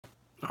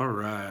All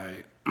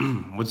right.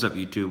 What's up,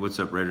 YouTube? What's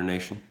up, Raider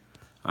Nation?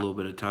 A little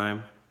bit of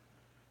time.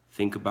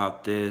 Think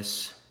about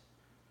this.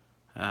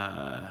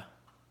 Uh,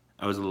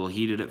 I was a little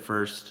heated at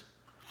first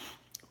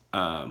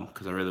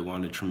because I really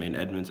wanted Tremaine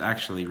Edmonds.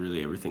 Actually,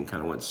 really, everything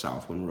kind of went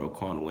south when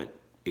Roquan went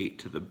 8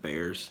 to the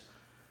Bears.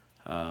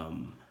 But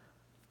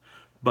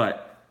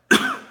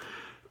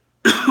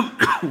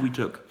we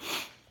took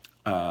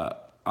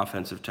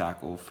offensive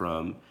tackle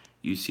from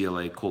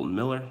UCLA, Kolton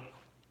Miller,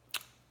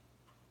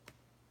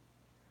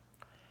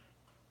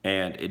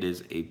 and it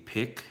is a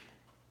pick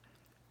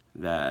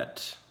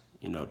that,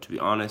 to be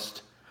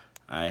honest,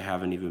 I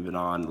haven't even been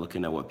on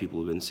looking at what people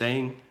have been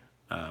saying.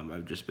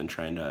 I've just been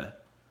trying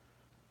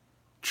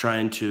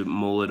to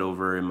mull it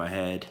over in my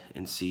head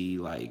and see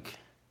like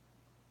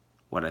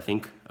what I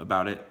think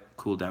about it,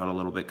 cool down a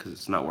little bit because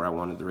it's not where I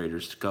wanted the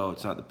Raiders to go.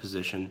 It's not the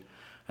position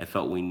I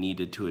felt we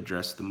needed to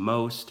address the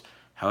most.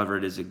 However,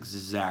 it is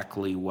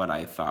exactly what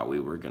I thought we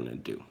were going to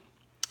do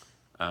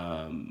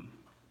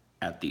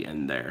at the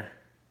end there.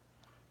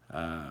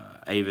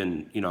 I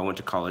even, I went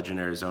to college in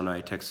Arizona.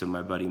 I texted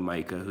my buddy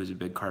Micah, who's a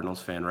big Cardinals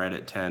fan, right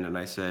at 10, and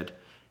I said,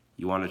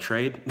 "You want to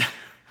trade?"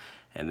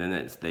 And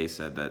then they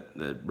said that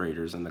the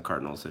Raiders and the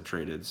Cardinals had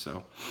traded,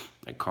 so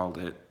I called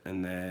it.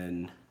 And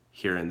then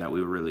hearing that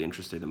we were really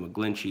interested in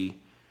McGlinchey,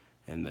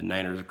 and the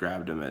Niners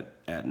grabbed him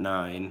at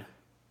 9,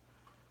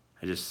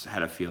 I just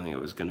had a feeling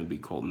it was going to be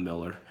Kolton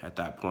Miller at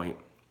that point.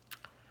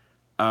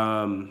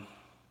 I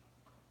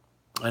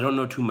don't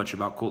know too much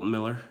about Kolton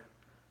Miller.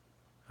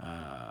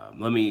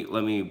 Let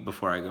me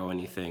before I go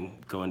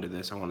into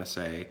this. I want to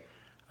say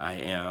I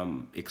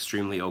am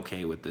extremely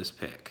okay with this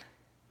pick.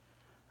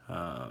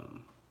 Not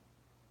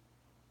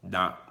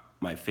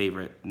my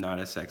favorite, not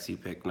a sexy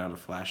pick, not a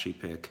flashy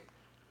pick,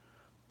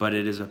 but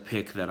it is a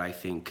pick that I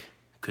think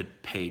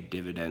could pay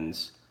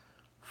dividends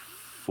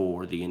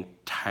for the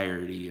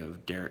entirety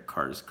of Derek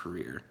Carr's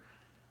career.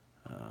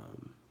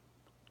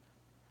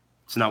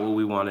 It's not what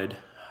we wanted.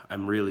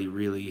 I'm really,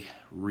 really,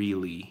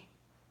 really,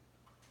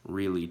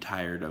 really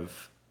tired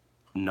of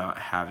not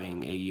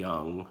having a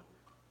young,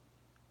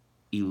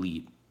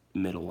 elite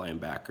middle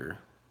linebacker,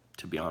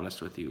 to be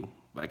honest with you.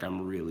 Like,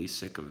 I'm really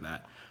sick of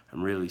that.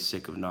 I'm really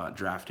sick of not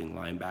drafting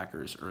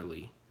linebackers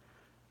early.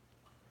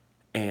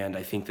 And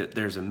I think that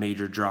there's a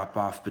major drop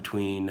off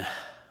between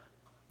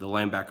the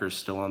linebackers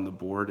still on the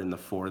board and the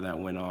 4 that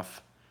went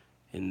off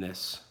in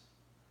this.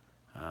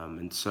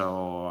 And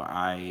so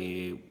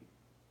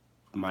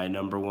my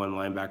number one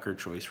linebacker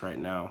choice right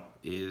now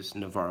is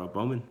Navarro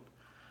Bowman.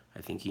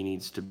 I think he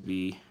needs to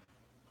be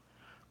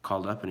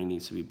called up and he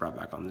needs to be brought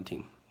back on the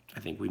team. I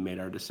think we made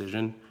our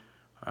decision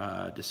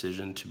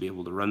to be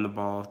able to run the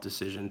ball,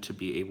 decision to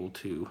be able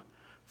to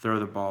throw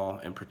the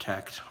ball and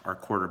protect our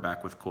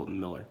quarterback with Kolton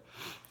Miller.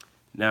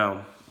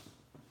 Now,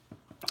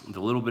 the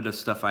little bit of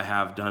stuff I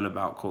have done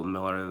about Kolton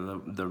Miller,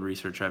 the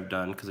research I've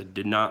done, because I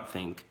did not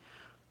think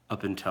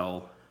up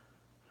until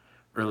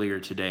earlier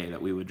today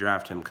that we would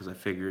draft him because I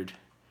figured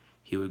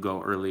he would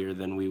go earlier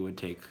than we would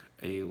take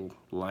a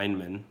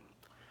lineman.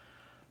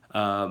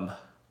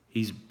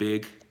 He's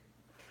big,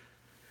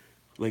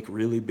 like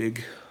really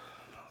big,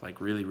 like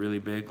really, really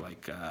big,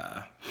 like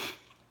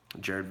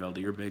Jared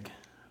Veldier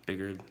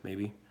bigger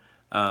maybe,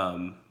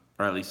 or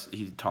at least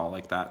he's tall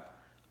like that.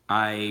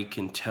 I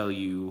can tell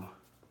you,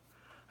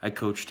 I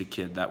coached a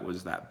kid that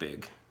was that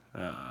big,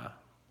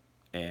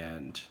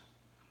 and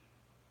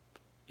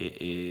it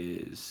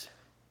is,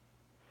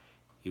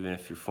 even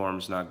if your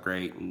form's not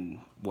great and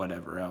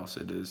whatever else,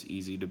 it is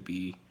easy to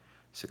be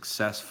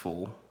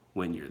successful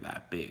when you're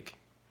that big.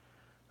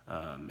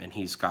 And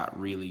he's got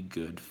really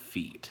good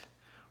feet,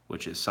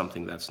 which is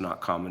something that's not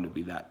common to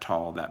be that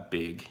tall, that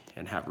big,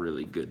 and have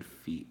really good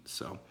feet.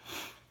 So,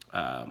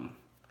 I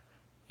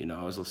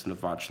was listening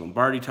to Vach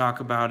Lombardi talk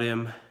about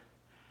him,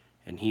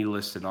 and he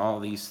listed all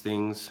these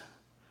things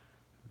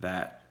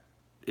that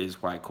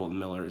is why Kolton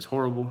Miller is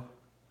horrible.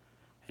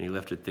 And he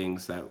lifted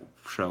things that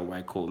show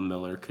why Kolton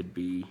Miller could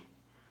be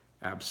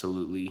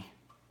absolutely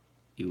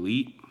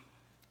elite.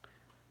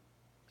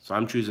 So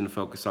I'm choosing to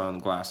focus on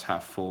glass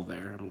half full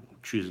there. I'm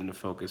choosing to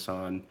focus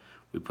on,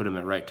 we put him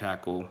at right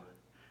tackle,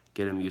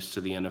 get him used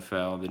to the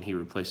NFL, then he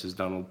replaces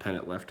Donald Penn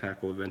at left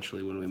tackle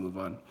eventually when we move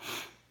on.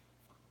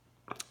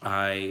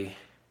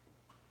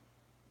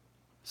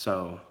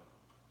 So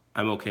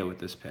I'm okay with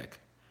this pick.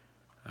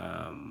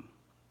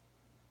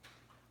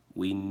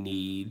 We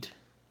need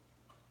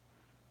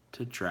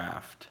to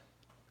draft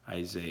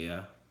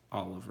Isaiah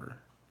Oliver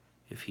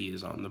if he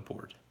is on the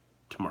board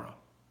tomorrow.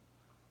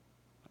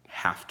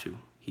 Have to.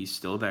 He's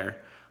still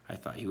there. I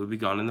thought he would be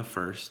gone in the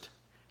first.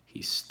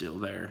 He's still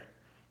there.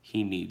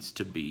 He needs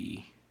to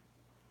be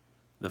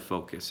the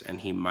focus, and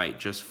he might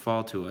just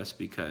fall to us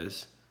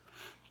because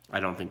I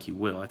don't think he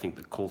will. I think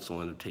the Colts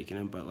will end up taking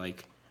him, but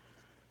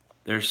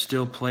there's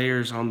still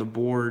players on the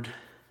board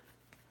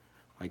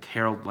like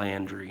Harold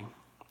Landry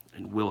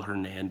and Will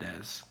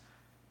Hernandez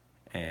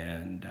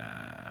and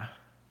a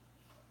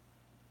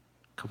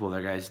couple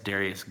other guys,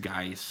 Darius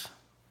Geis.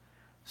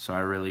 So I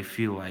really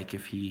feel like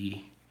if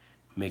he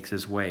makes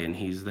his way, and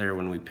he's there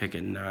when we pick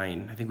at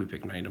 9. I think we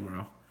pick 9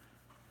 tomorrow.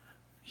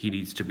 He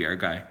needs to be our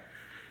guy.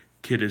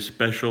 Kid is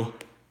special.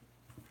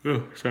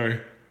 Oh, sorry.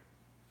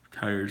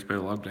 Tired. It's been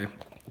a long day.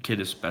 Kid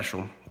is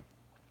special.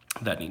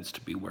 That needs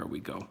to be where we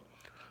go.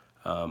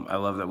 I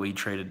love that we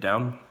traded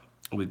down.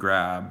 We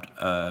grabbed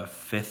a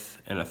 5th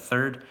and a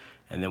 3rd,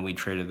 and then we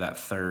traded that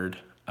 3rd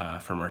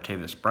for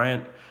Martavis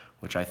Bryant,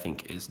 which I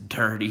think is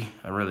dirty.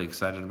 I'm really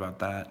excited about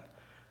that.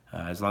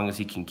 As long as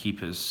he can keep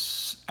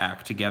his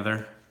act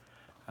together,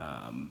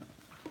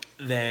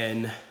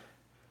 then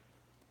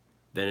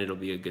it'll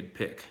be a good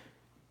pick.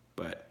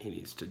 But he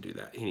needs to do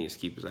that. He needs to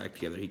keep his act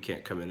together. He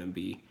can't come in and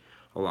be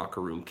a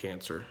locker room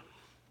cancer.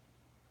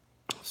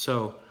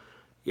 So,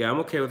 yeah, I'm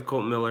okay with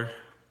Kolton Miller.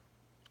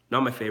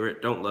 Not my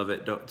favorite. Don't love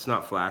it. It's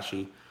not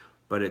flashy,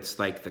 but it's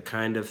like the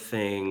kind of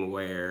thing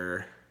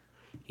where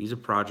he's a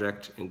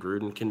project, and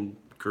Gruden can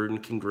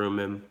groom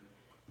him,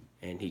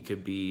 and he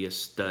could be a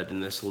stud in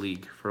this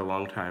league for a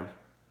long time,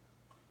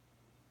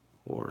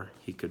 or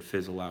he could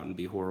fizzle out and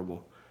be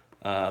horrible.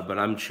 But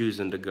I'm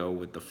choosing to go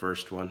with the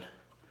first one.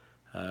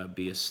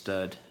 Be a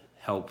stud,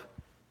 help.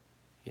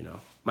 You know,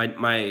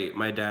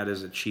 my dad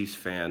is a Chiefs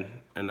fan,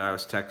 and I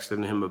was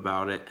texting him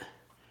about it,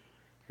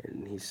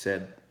 and he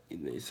said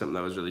something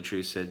that was really true.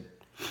 He said,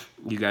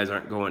 "You guys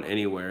aren't going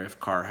anywhere if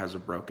Carr has a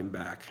broken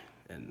back,"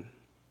 and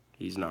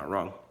he's not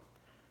wrong.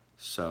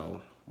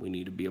 So we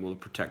need to be able to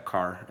protect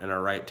Carr, and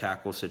our right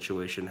tackle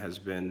situation has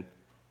been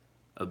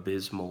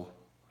abysmal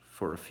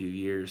for a few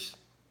years,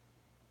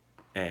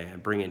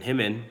 and bringing him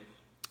in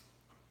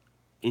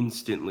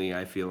instantly,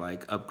 I feel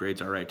like,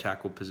 upgrades our right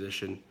tackle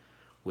position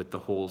with the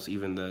holes,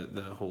 even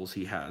the holes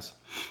he has.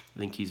 I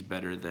think he's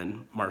better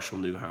than Marshall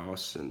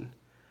Newhouse and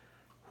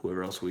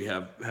whoever else we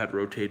have had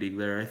rotating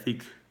there.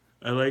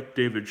 I like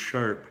David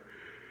Sharp,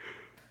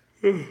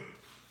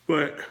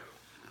 but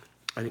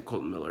I think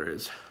Kolton Miller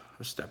is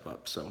a step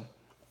up. So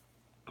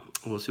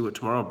we'll see what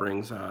tomorrow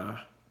brings. I'm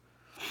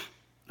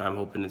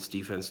hoping it's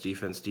defense.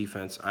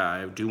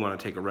 I do want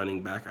to take a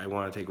running back. I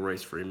want to take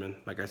Royce Freeman,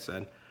 like I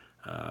said.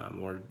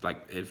 Or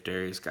like if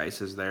Darius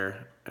Geis is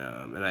there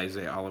and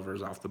Isaiah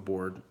Oliver's off the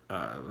board,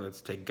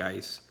 let's take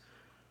Geis.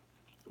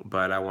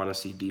 But I want to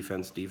see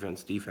defense.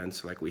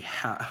 Like we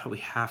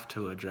have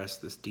to address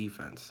this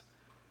defense.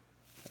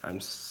 I'm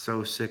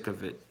so sick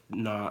of it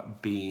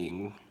not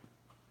being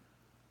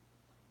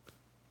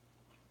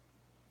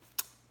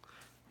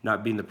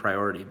the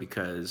priority,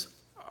 because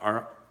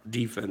our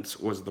defense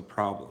was the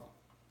problem.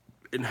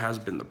 It has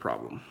been the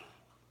problem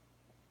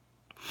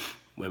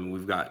when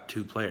we've got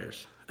 2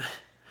 players.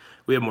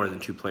 We have more than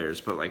 2 players,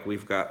 but like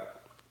we've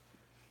got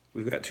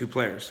 2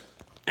 players,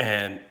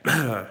 and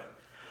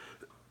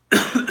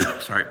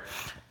sorry,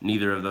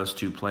 neither of those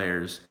 2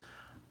 players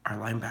are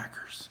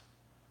linebackers.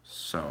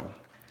 So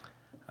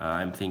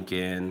I'm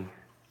thinking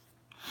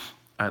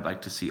I'd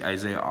like to see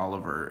Isaiah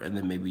Oliver and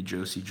then maybe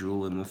Josie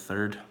Jewell in the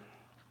 3rd.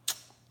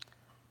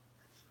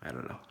 I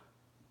don't know.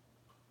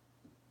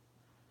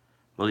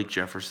 Malik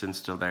Jefferson's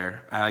still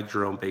there. I like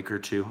Jerome Baker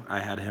too. I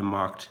had him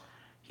mocked.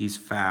 He's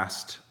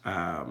fast.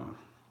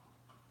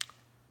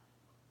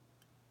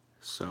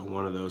 So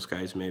one of those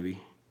guys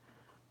maybe.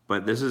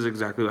 But this is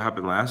exactly what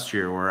happened last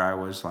year, where I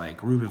was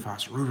like, Reuben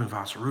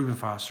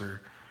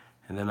Foster.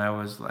 And then I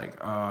was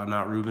like, oh,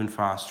 not Reuben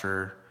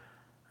Foster.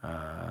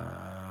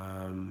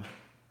 And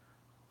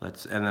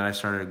then I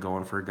started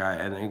going for a guy,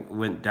 and it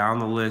went down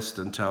the list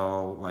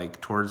until like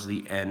towards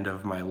the end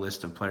of my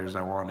list of players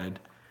I wanted,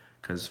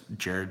 because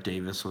Jared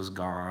Davis was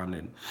gone,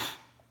 and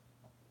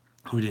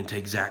we didn't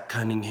take Zach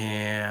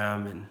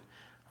Cunningham, and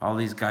all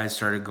these guys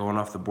started going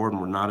off the board,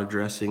 and we're not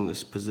addressing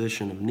this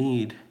position of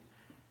need,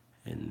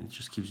 and it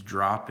just keeps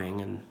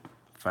dropping. And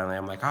finally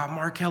I'm like,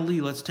 Markel Lee,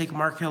 let's take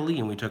Markel Lee.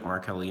 And we took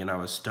Markel Lee, and I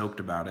was stoked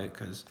about it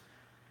because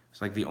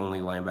it's like the only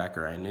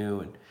linebacker I knew,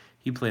 and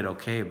he played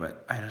okay,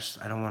 but I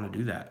don't want to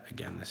do that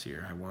again this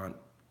year.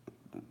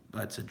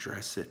 Let's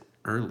address it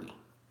early.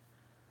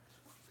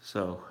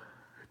 So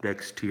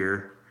next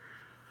tier,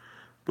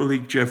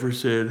 Malik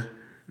Jefferson,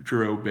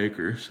 Jerome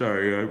Baker.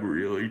 Sorry, I'm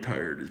really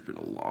tired. It's been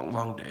a long,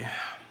 long day.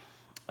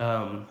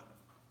 So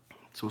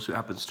we'll see what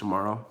happens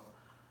tomorrow.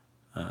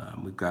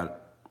 We've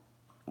got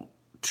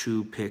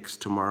 2 picks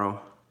tomorrow,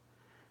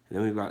 and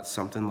then we've got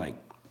something like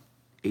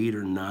 8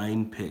 or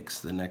 9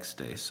 picks the next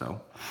day,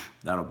 so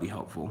that'll be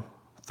helpful.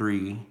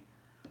 3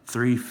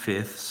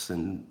 5ths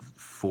and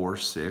 4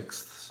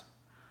 6ths,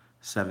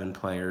 7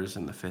 players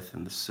in the 5th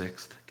and the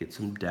 6th. Get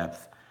some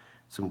depth,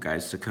 some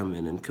guys to come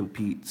in and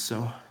compete.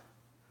 So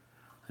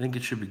I think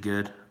it should be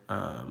good.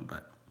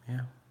 But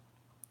yeah,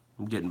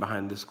 I'm getting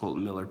behind this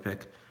Kolton Miller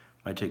pick.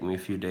 Might take me a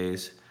few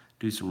days,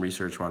 do some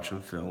research, watch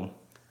some film,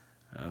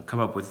 come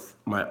up with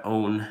my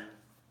own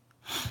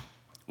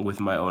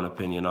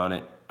opinion on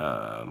it.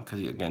 Because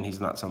again,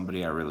 he's not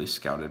somebody I really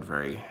scouted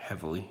very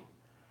heavily.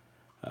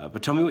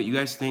 But tell me what you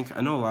guys think.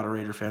 I know a lot of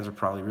Raider fans are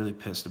probably really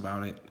pissed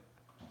about it.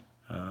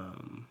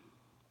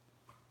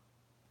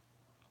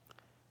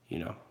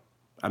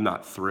 I'm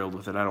not thrilled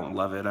with it. I don't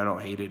love it. I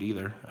don't hate it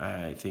either.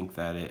 I think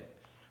that it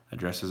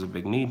addresses a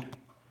big need.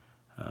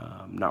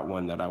 Not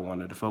one that I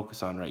wanted to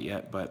focus on right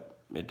yet, but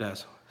it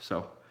does.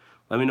 So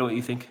let me know what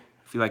you think.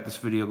 If you like this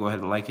video, go ahead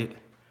and like it.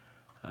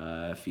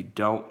 If you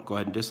don't, go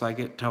ahead and dislike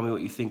it. Tell me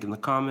what you think in the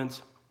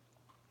comments.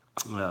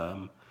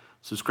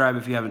 Subscribe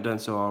if you haven't done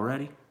so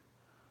already.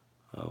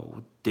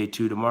 Day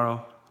 2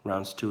 tomorrow,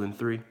 rounds 2 and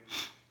 3.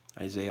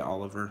 Isaiah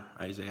Oliver,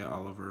 Isaiah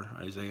Oliver,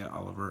 Isaiah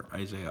Oliver,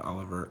 Isaiah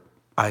Oliver,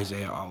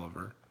 Isaiah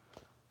Oliver.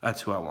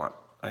 That's who I want,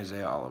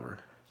 Isaiah Oliver.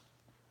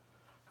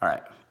 All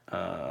right.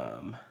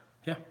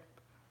 Yeah,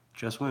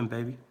 just win,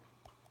 baby.